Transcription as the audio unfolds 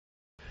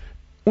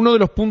Uno de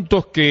los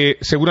puntos que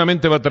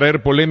seguramente va a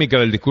traer polémica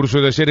del discurso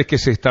de ayer es que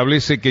se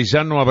establece que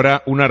ya no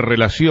habrá una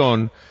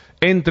relación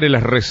entre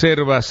las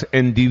reservas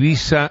en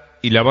divisa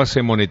y la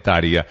base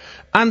monetaria.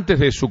 Antes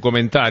de su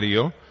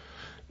comentario,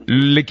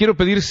 le quiero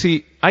pedir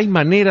si hay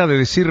manera de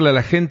decirle a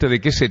la gente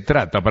de qué se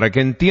trata, para que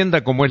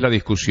entienda cómo es la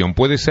discusión.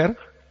 ¿Puede ser?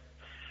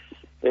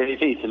 Es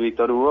difícil,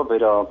 Víctor Hugo,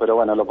 pero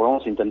bueno, lo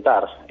podemos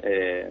intentar.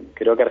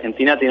 Creo que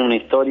Argentina tiene una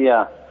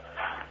historia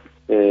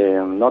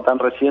no tan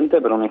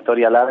reciente, pero una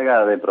historia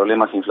larga de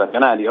problemas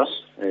inflacionarios,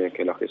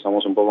 que los que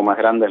somos un poco más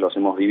grandes los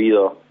hemos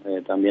vivido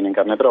también en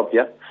carne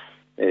propia.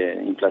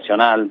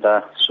 Inflación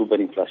alta,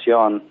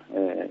 superinflación,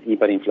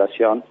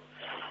 hiperinflación,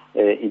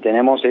 y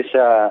tenemos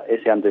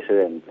ese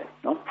antecedente,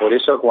 ¿no? Por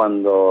eso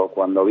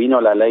cuando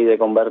vino la ley de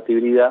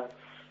convertibilidad,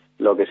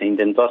 lo que se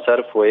intentó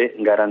hacer fue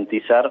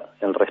garantizar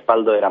el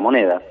respaldo de la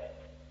moneda,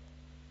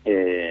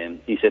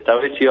 y se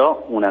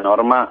estableció una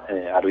norma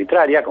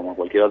arbitraria, como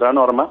cualquier otra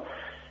norma,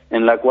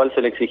 en la cual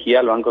se le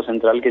exigía al Banco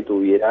Central que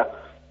tuviera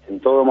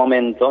en todo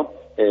momento,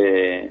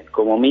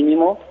 como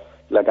mínimo,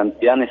 la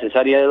cantidad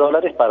necesaria de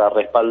dólares para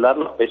respaldar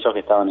los pesos que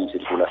estaban en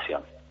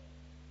circulación.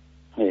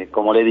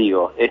 Como le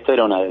digo, esto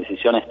era una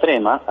decisión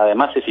extrema,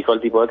 además se fijó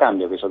el tipo de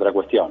cambio, que es otra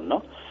cuestión,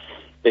 ¿no?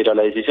 Pero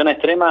la decisión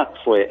extrema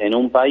fue en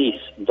un país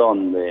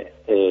donde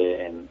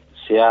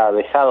se ha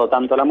dejado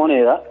tanto la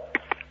moneda,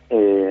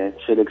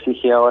 se le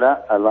exige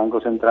ahora al Banco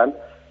Central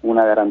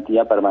una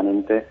garantía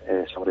permanente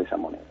sobre esa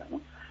moneda, ¿no?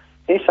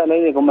 Esa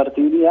ley de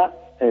convertibilidad,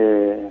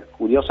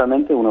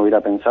 curiosamente uno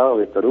hubiera pensado,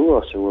 Víctor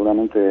Hugo,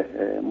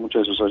 seguramente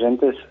muchos de sus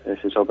oyentes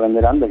se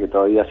sorprenderán de que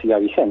todavía siga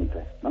vigente,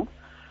 ¿no?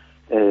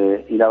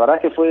 Y la verdad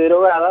es que fue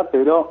derogada,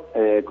 pero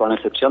con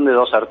excepción de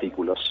dos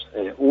artículos.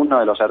 Uno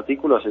de los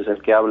artículos es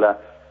el que habla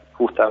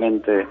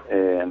justamente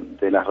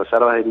de las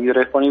reservas de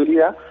libre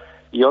disponibilidad,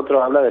 y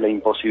otro habla de la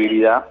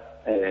imposibilidad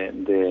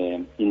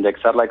de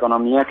indexar la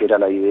economía, que era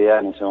la idea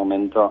en ese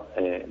momento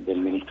del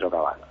ministro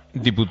Cavallo.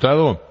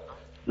 Diputado,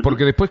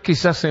 porque después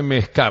quizás se me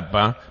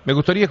escapa, me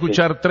gustaría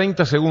escuchar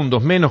 30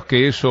 segundos, menos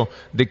que eso,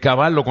 de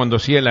Cavallo cuando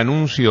hacía el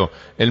anuncio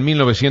en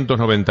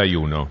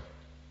 1991.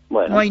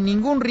 Bueno. No hay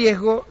ningún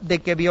riesgo de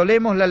que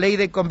violemos la ley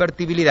de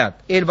convertibilidad.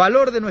 El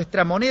valor de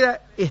nuestra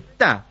moneda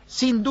está,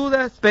 sin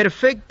dudas,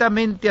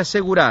 perfectamente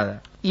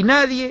asegurada, y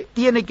nadie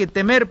tiene que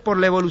temer por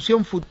la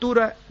evolución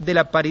futura de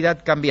la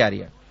paridad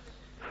cambiaria.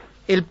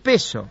 El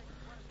peso,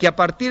 que a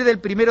partir del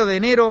 1 de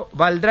enero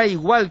valdrá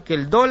igual que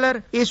el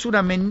dólar, es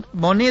una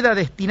moneda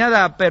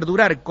destinada a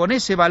perdurar con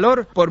ese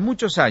valor por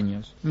muchos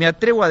años, me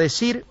atrevo a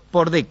decir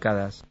por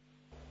décadas.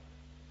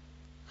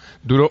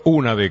 Duró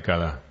una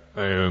década,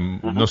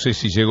 no sé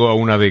si llegó a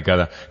una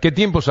década. ¿Qué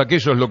tiempos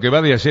aquellos, lo que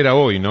va de ayer a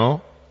hoy,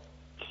 no?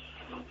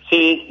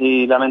 Sí,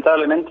 y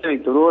lamentablemente,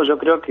 Víctor Hugo, yo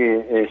creo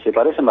que se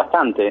parecen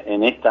bastante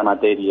en esta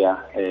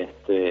materia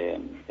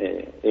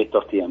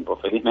estos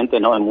tiempos, felizmente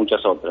no en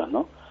muchas otras,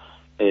 ¿no?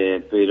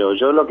 Pero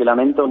yo lo que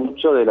lamento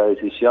mucho de la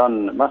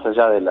decisión, más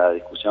allá de la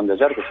discusión de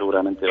ayer, que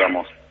seguramente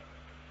vamos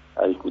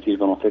a discutir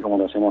con usted como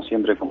lo hacemos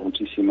siempre, con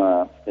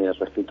muchísima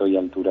respeto y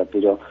altura,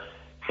 pero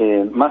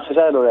más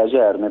allá de lo de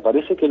ayer, me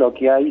parece que lo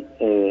que hay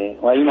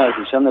una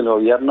decisión del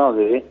gobierno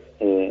de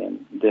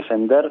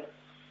defender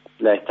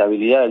la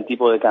estabilidad del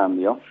tipo de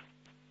cambio,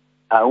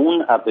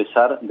 aún a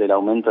pesar del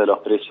aumento de los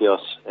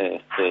precios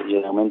y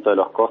el aumento de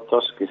los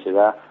costos que se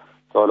da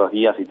todos los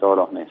días y todos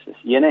los meses.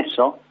 Y en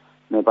eso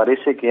me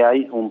parece que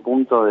hay un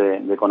punto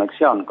de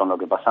conexión con lo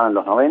que pasaba en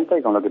los 90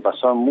 y con lo que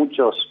pasó en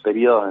muchos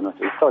periodos de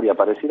nuestra historia.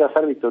 Pareciera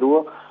ser, Víctor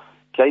Hugo,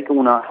 que hay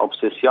como una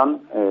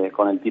obsesión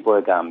con el tipo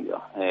de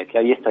cambio, que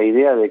hay esta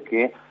idea de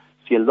que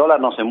si el dólar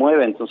no se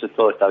mueve, entonces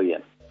todo está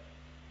bien.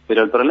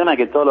 Pero el problema es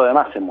que todo lo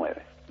demás se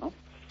mueve, ¿no?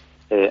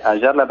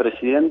 Ayer la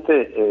Presidente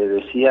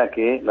decía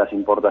que las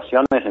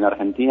importaciones en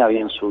Argentina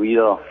habían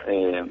subido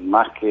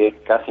más que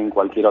casi en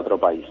cualquier otro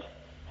país.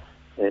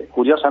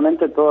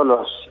 Curiosamente todos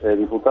los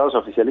diputados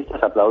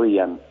oficialistas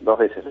aplaudían, 2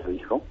 veces lo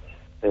dijo.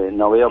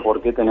 No veo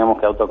por qué tenemos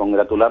que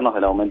autocongratularnos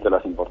del aumento de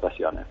las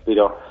importaciones,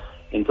 pero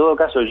en todo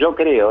caso yo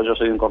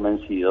soy un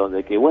convencido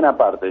de que buena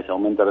parte de ese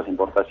aumento de las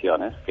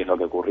importaciones, que es lo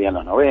que ocurría en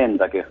los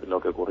 90, que es lo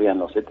que ocurría en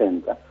los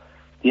 70,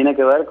 tiene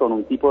que ver con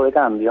un tipo de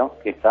cambio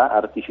que está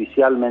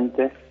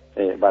artificialmente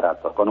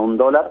barato, con un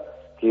dólar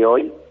que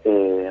hoy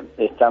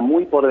está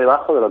muy por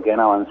debajo de lo que han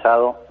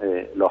avanzado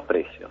los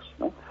precios,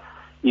 ¿no?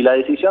 Y la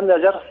decisión de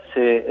ayer,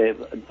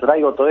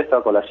 traigo todo esto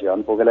a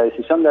colación, porque la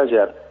decisión de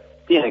ayer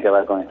tiene que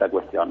ver con esta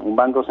cuestión. Un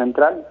banco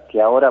central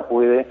que ahora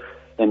puede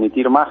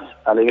emitir más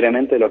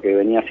alegremente de lo que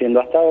venía haciendo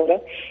hasta ahora,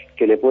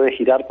 que le puede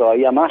girar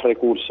todavía más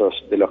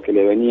recursos de los que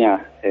le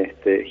venía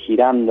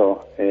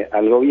girando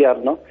al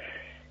gobierno.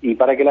 Y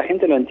para que la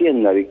gente lo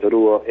entienda, Víctor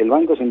Hugo, el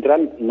Banco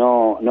Central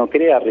no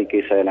crea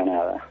riqueza de la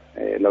nada.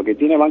 Lo que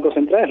tiene el Banco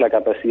Central es la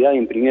capacidad de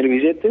imprimir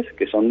billetes,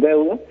 que son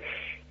deuda,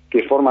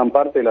 que forman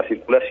parte de la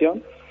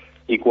circulación,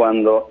 y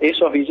cuando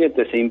esos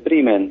billetes se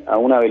imprimen a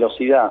una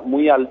velocidad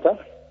muy alta,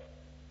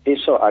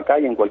 eso acá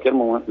y en cualquier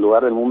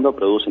lugar del mundo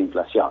produce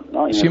inflación,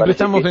 ¿no? Y siempre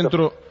estamos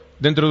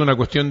dentro de una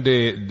cuestión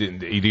de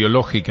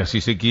ideológica,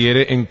 si se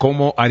quiere, en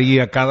cómo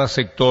haría cada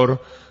sector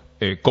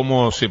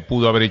cómo se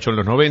pudo haber hecho en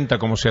los 90,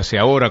 cómo se hace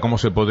ahora, cómo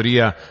se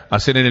podría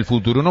hacer en el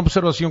futuro. Una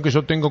observación que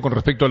yo tengo con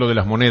respecto a lo de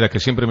las monedas, que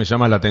siempre me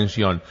llama la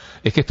atención,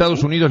 es que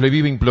Estados Unidos le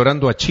vive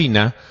implorando a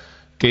China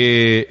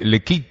que le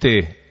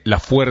quite la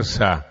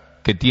fuerza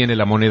que tiene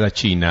la moneda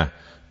china.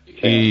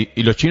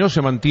 Y los chinos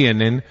se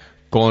mantienen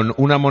con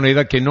una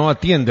moneda que no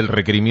atiende el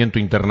requerimiento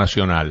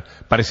internacional.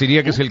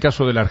 Parecería que es el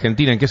caso de la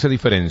Argentina. ¿En qué se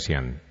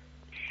diferencian?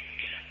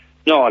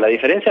 No, la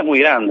diferencia es muy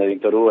grande,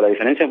 Víctor Hugo. La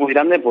diferencia es muy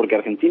grande porque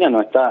Argentina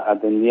no está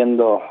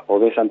atendiendo o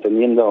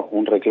desatendiendo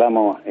un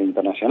reclamo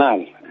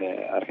internacional.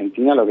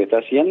 Argentina lo que está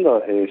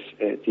haciendo es,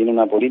 tiene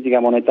una política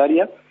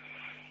monetaria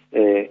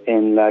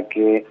en la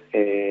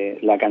que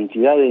la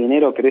cantidad de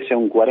dinero crece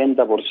un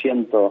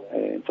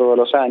 40% todos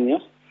los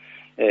años,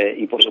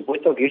 y por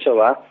supuesto que eso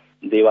va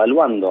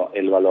devaluando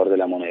el valor de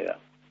la moneda.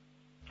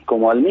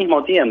 Como al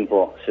mismo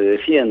tiempo se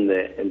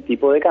defiende el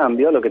tipo de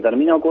cambio, lo que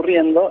termina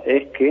ocurriendo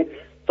es que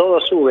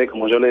todo sube,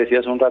 como yo le decía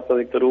hace un rato,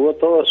 Víctor Hugo,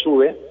 todo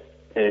sube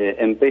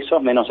en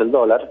pesos menos el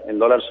dólar. El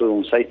dólar sube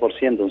un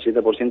 6%, un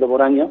 7%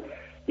 por año,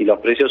 y los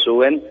precios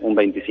suben un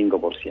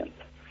 25%.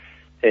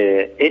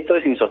 Esto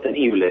es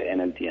insostenible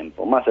en el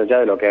tiempo, más allá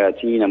de lo que haga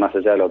China, más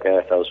allá de lo que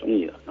haga Estados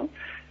Unidos, ¿no?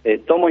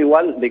 Tomo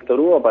igual, Víctor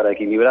Hugo, para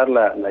equilibrar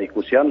la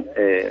discusión,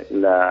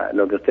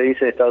 lo que usted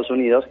dice de Estados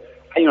Unidos,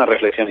 hay una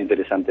reflexión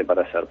interesante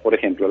para hacer. Por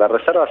ejemplo, la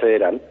Reserva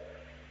Federal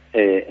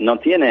no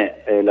tiene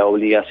la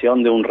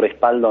obligación de un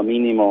respaldo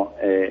mínimo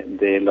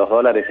de los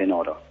dólares en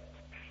oro.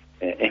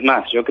 Es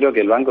más, yo creo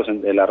que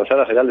la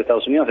Reserva Federal de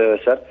Estados Unidos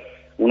debe ser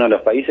uno de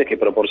los países que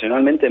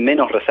proporcionalmente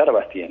menos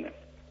reservas tiene.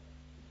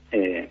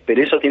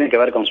 Pero eso tiene que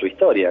ver con su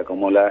historia.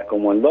 Como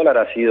el dólar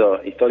ha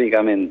sido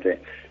históricamente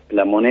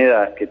la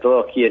moneda que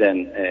todos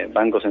quieren,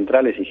 bancos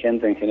centrales y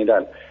gente en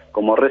general,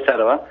 como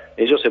reserva,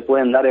 ellos se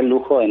pueden dar el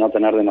lujo de no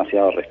tener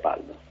demasiado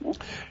respaldo, ¿no?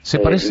 ¿Se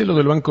parece lo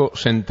del Banco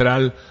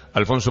Central,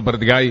 Alfonso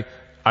Pray Gay,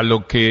 a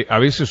lo que a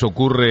veces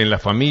ocurre en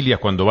las familias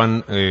cuando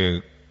van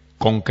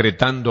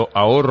concretando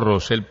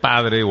ahorros, el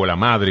padre o la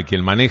madre,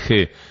 quien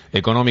maneje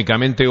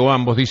económicamente, o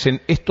ambos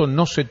dicen, esto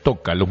no se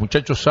toca, los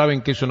muchachos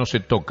saben que eso no se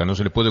toca, no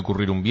se les puede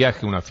ocurrir un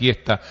viaje, una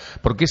fiesta,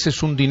 porque ese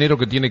es un dinero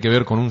que tiene que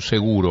ver con un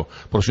seguro,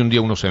 por si un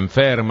día uno se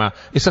enferma,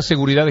 esas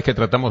seguridades que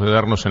tratamos de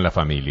darnos en la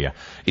familia,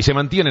 y se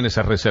mantienen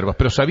esas reservas,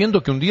 pero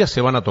sabiendo que un día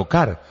se van a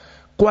tocar.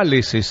 ¿Cuál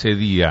es ese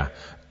día?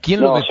 ¿Quién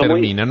lo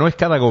determina? ¿No es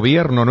cada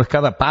gobierno, no es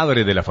cada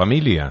padre de la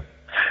familia?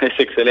 Es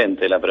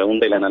excelente la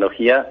pregunta y la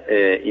analogía,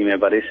 y me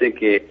parece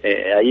que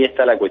ahí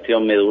está la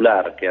cuestión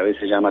medular, que a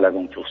veces llama la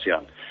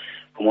confusión.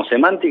 Como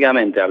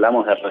semánticamente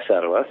hablamos de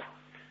reservas,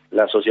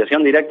 la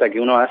asociación directa que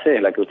uno hace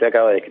es la que usted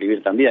acaba de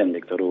describir también,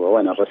 Víctor Hugo.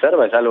 Bueno,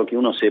 reserva es algo que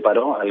uno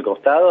separó al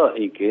costado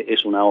y que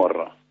es un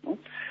ahorro, ¿no?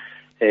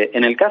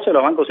 En el caso de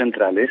los bancos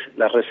centrales,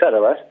 las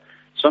reservas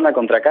son la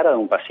contracara de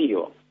un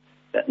pasivo.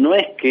 No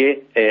es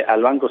que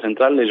al Banco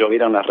Central le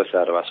llovieron las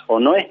reservas, o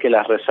no es que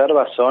las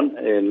reservas son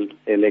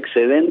el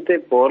excedente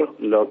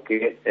por lo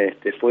que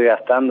fue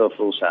gastando o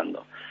fue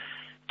usando.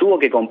 Tuvo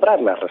que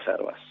comprar las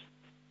reservas.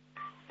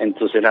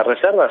 Entonces las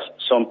reservas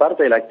son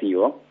parte del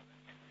activo,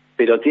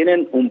 pero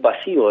tienen un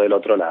pasivo del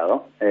otro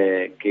lado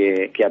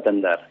que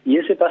atender. Y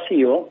ese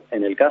pasivo,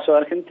 en el caso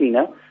de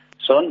Argentina,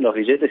 son los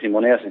billetes y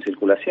monedas en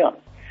circulación.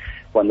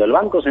 Cuando el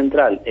Banco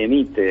Central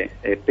emite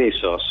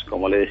pesos,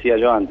 como le decía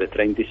yo antes,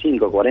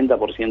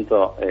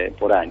 35-40%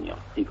 por año,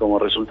 y como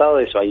resultado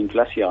de eso hay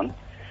inflación,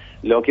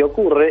 lo que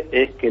ocurre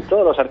es que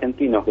todos los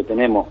argentinos que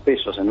tenemos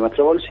pesos en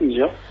nuestro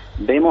bolsillo,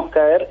 vemos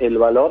caer el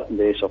valor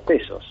de esos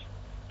pesos.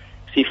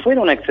 Si fuera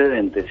un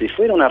excedente, si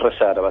fuera una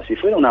reserva, si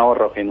fuera un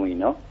ahorro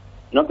genuino,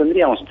 no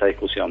tendríamos esta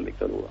discusión,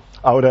 Víctor Hugo.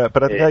 Ahora,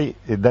 Prat Gay,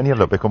 Daniel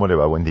López, ¿cómo le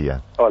va? Buen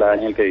día. Hola,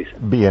 Daniel, ¿qué dice?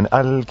 Bien,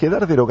 al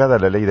quedar derogada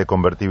la ley de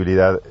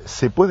convertibilidad,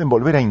 ¿se pueden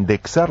volver a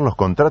indexar los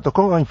contratos?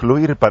 ¿Cómo va a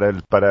influir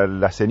para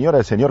la señora,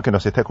 el señor que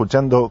nos está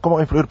escuchando, cómo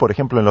va a influir, por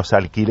ejemplo, en los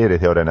alquileres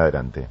de ahora en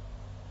adelante?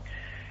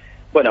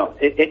 Bueno,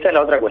 esta es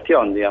la otra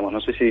cuestión, digamos.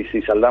 No sé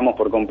si saldamos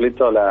por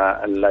completo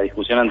la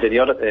discusión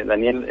anterior.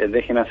 Daniel,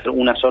 déjeme hacer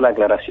una sola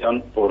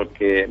aclaración,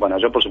 porque, bueno,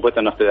 yo por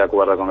supuesto no estoy de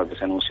acuerdo con lo que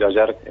se anunció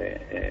ayer,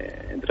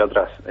 entre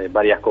otras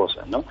varias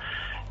cosas, ¿no?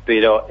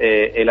 Pero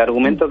el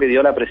argumento que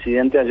dio la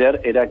Presidenta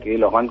ayer era que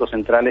los bancos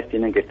centrales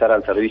tienen que estar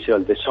al servicio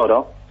del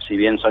Tesoro, si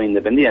bien son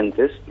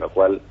independientes, lo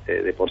cual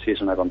de por sí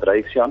es una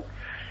contradicción.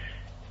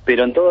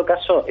 Pero en todo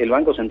caso, el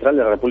Banco Central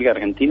de la República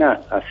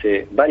Argentina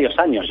hace varios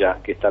años ya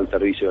que está al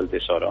servicio del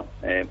Tesoro.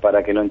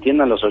 Para que lo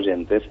entiendan los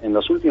oyentes, en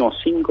los últimos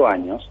 5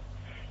 años,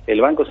 el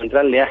Banco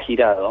Central le ha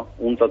girado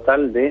un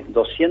total de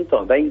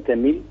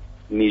 220.000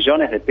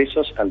 millones de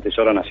pesos al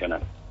Tesoro Nacional.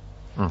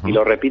 Uh-huh. Y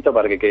lo repito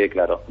para que quede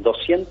claro,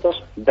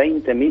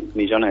 220.000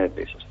 millones de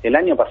pesos. El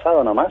año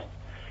pasado nomás,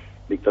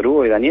 Víctor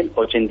Hugo y Daniel,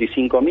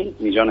 85.000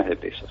 millones de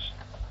pesos.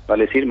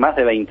 Vale decir, más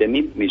de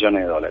 20.000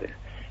 millones de dólares.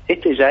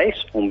 Este ya es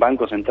un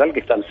banco central que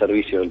está al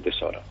servicio del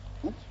Tesoro.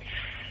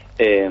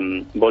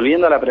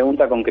 Volviendo a la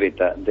pregunta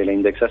concreta de la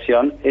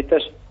indexación,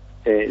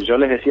 yo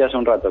les decía hace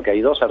un rato que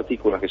hay 2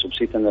 artículos que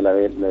subsisten de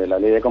la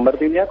ley de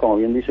convertibilidad, como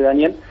bien dice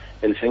Daniel.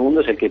 El segundo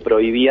es el que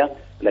prohibía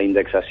la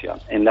indexación.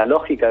 En la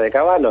lógica de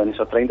Caballo, en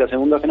esos 30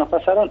 segundos que nos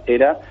pasaron,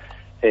 era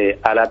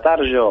al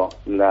atar yo,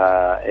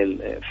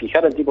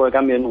 fijar el tipo de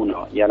cambio en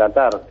 1 y al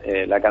atar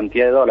la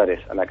cantidad de dólares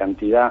a la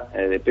cantidad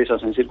de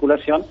pesos en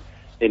circulación,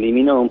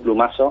 elimino de un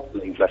plumazo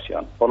la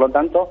inflación. Por lo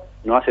tanto,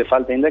 no hace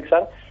falta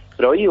indexar,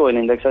 prohíbo la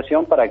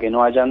indexación para que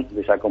no hayan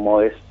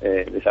desacomodes,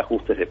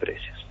 desajustes de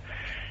precios.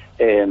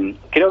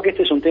 Creo que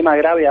este es un tema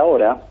grave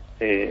ahora,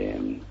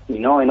 y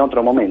no en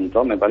otro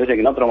momento. Me parece que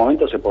en otro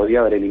momento se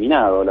podría haber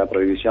eliminado la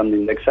prohibición de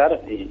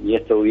indexar y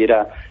esto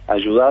hubiera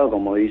ayudado,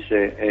 como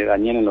dice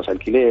Daniel, en los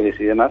alquileres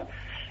y demás.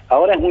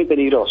 Ahora es muy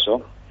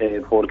peligroso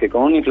porque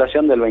con una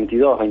inflación del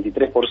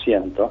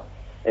 22-23%,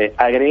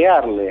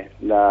 agregarle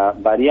la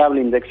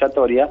variable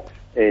indexatoria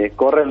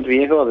corre el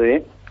riesgo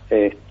de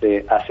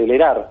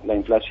acelerar la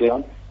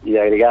inflación y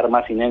de agregar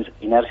más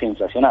inercia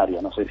inflacionaria.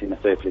 No sé si me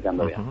estoy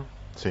explicando bien.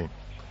 Sí.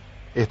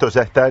 Esto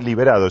ya está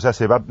liberado, ya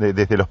se va,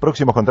 desde los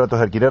próximos contratos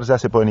de alquiler ya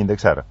se pueden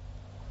indexar.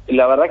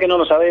 La verdad que no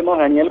lo sabemos,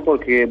 Daniel,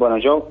 porque bueno,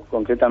 yo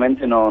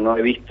concretamente no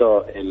he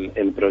visto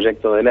el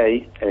proyecto de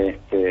ley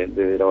de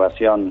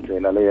derogación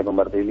de la ley de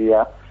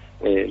convertibilidad.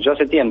 Yo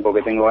hace tiempo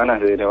que tengo ganas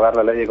de derogar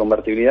la ley de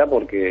convertibilidad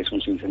porque es un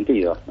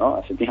sinsentido, ¿no?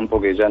 Hace tiempo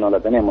que ya no la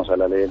tenemos a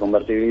la ley de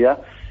convertibilidad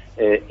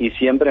y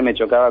siempre me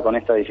chocaba con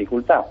esta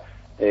dificultad,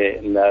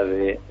 la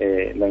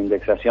de la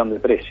indexación de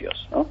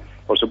precios, ¿no?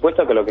 Por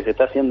supuesto que lo que se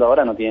está haciendo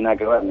ahora no tiene nada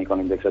que ver ni con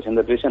indexación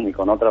de precios ni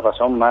con otra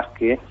razón más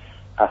que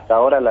hasta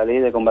ahora la ley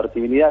de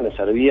convertibilidad le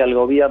servía al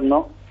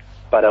gobierno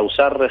para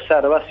usar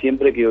reservas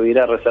siempre que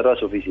hubiera reservas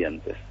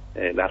suficientes,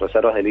 las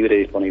reservas de libre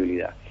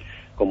disponibilidad.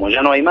 Como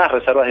ya no hay más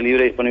reservas de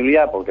libre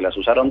disponibilidad porque las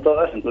usaron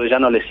todas, entonces ya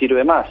no les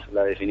sirve más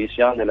la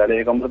definición de la ley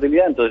de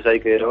convertibilidad, entonces hay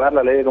que derogar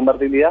la ley de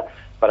convertibilidad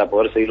para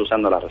poder seguir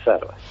usando las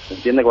reservas. ¿Se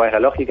entiende cuál es la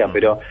lógica?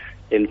 Pero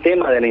el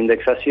tema de la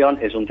indexación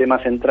es un tema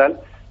central.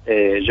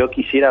 Yo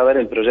quisiera ver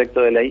el proyecto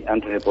de ley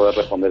antes de poder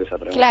responder esa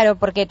pregunta. Claro,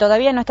 porque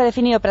todavía no está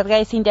definido. Prat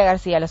Gay, Cintia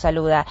García lo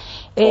saluda.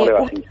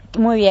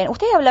 Muy bien.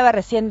 Usted hablaba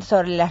recién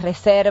sobre las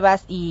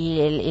reservas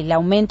y el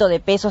aumento de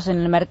pesos en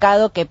el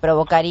mercado que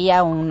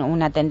provocaría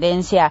una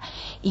tendencia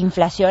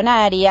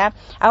inflacionaria.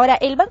 Ahora,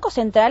 el Banco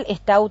Central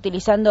está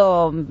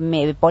utilizando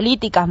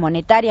políticas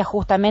monetarias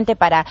justamente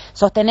para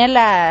sostener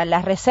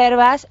las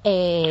reservas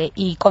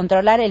y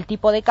controlar el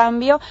tipo de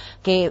cambio,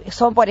 que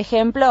son, por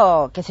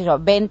ejemplo,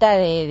 venta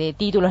de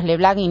títulos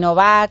Leblanc y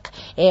Novak,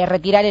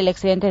 retirar el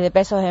excedente de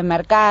pesos del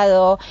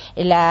mercado,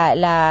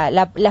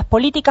 las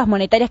políticas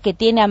monetarias que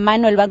tiene a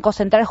mano el Banco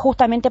Central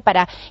justamente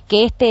para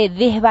que este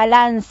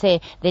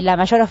desbalance de la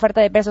mayor oferta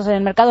de pesos en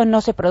el mercado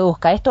no se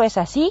produzca. ¿Esto es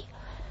así?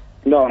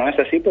 No es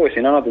así porque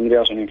si no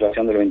tendríamos una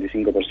inflación del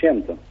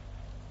 25%.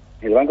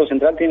 El Banco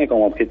Central tiene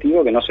como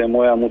objetivo que no se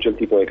mueva mucho el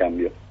tipo de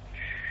cambio.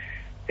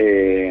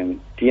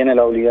 Tiene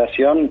la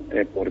obligación,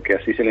 porque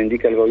así se lo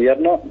indica el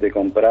gobierno, de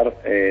comprar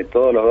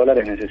todos los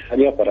dólares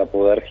necesarios para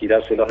poder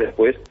girárselos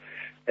después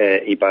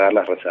y pagar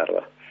las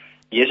reservas.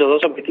 Y esos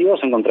dos objetivos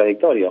son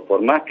contradictorios.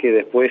 Por más que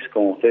después,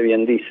 como usted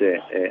bien dice,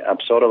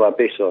 absorba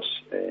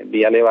pesos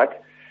vía LEVAC,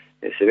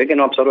 se ve que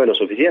no absorbe lo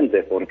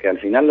suficiente, porque al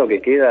final lo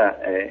que queda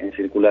en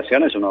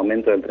circulación es un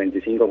aumento del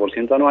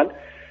 35% anual,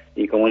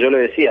 y como yo le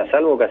decía,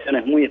 salvo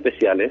ocasiones muy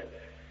especiales,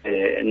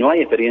 no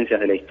hay experiencias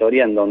de la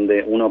historia en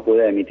donde uno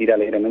pueda emitir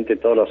alegremente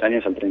todos los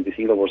años al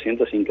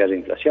 35% sin que haya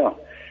inflación.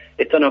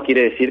 Esto no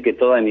quiere decir que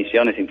toda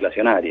emisión es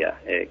inflacionaria.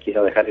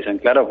 Quiero dejar eso en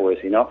claro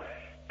porque si no,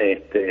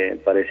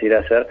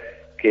 pareciera ser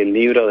que el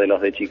libro de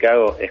los de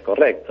Chicago es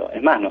correcto.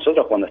 Es más,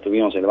 nosotros cuando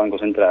estuvimos en el Banco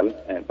Central,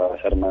 para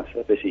ser más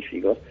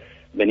específicos,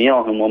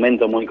 veníamos de un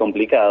momento muy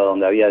complicado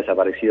donde había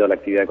desaparecido la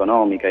actividad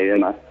económica y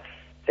demás.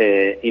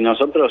 Y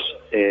nosotros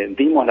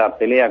dimos la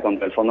pelea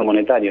contra el Fondo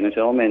Monetario en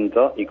ese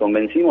momento y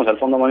convencimos al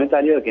Fondo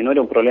Monetario de que no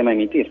era un problema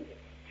emitir.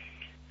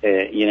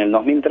 Y en el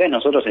 2003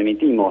 nosotros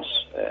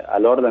emitimos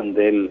al orden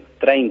del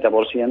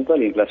 30%,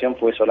 la inflación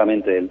fue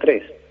solamente del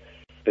 3%.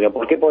 ¿Pero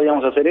por qué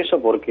podíamos hacer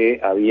eso? Porque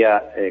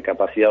había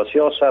capacidad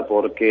ociosa,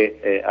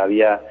 porque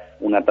había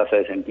una tasa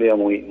de desempleo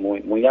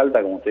muy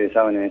alta, como ustedes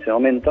saben en ese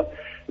momento.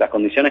 Las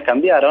condiciones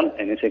cambiaron,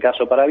 en ese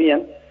caso para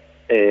bien,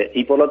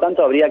 y por lo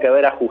tanto habría que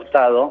haber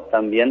ajustado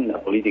también la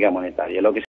política monetaria. Lo que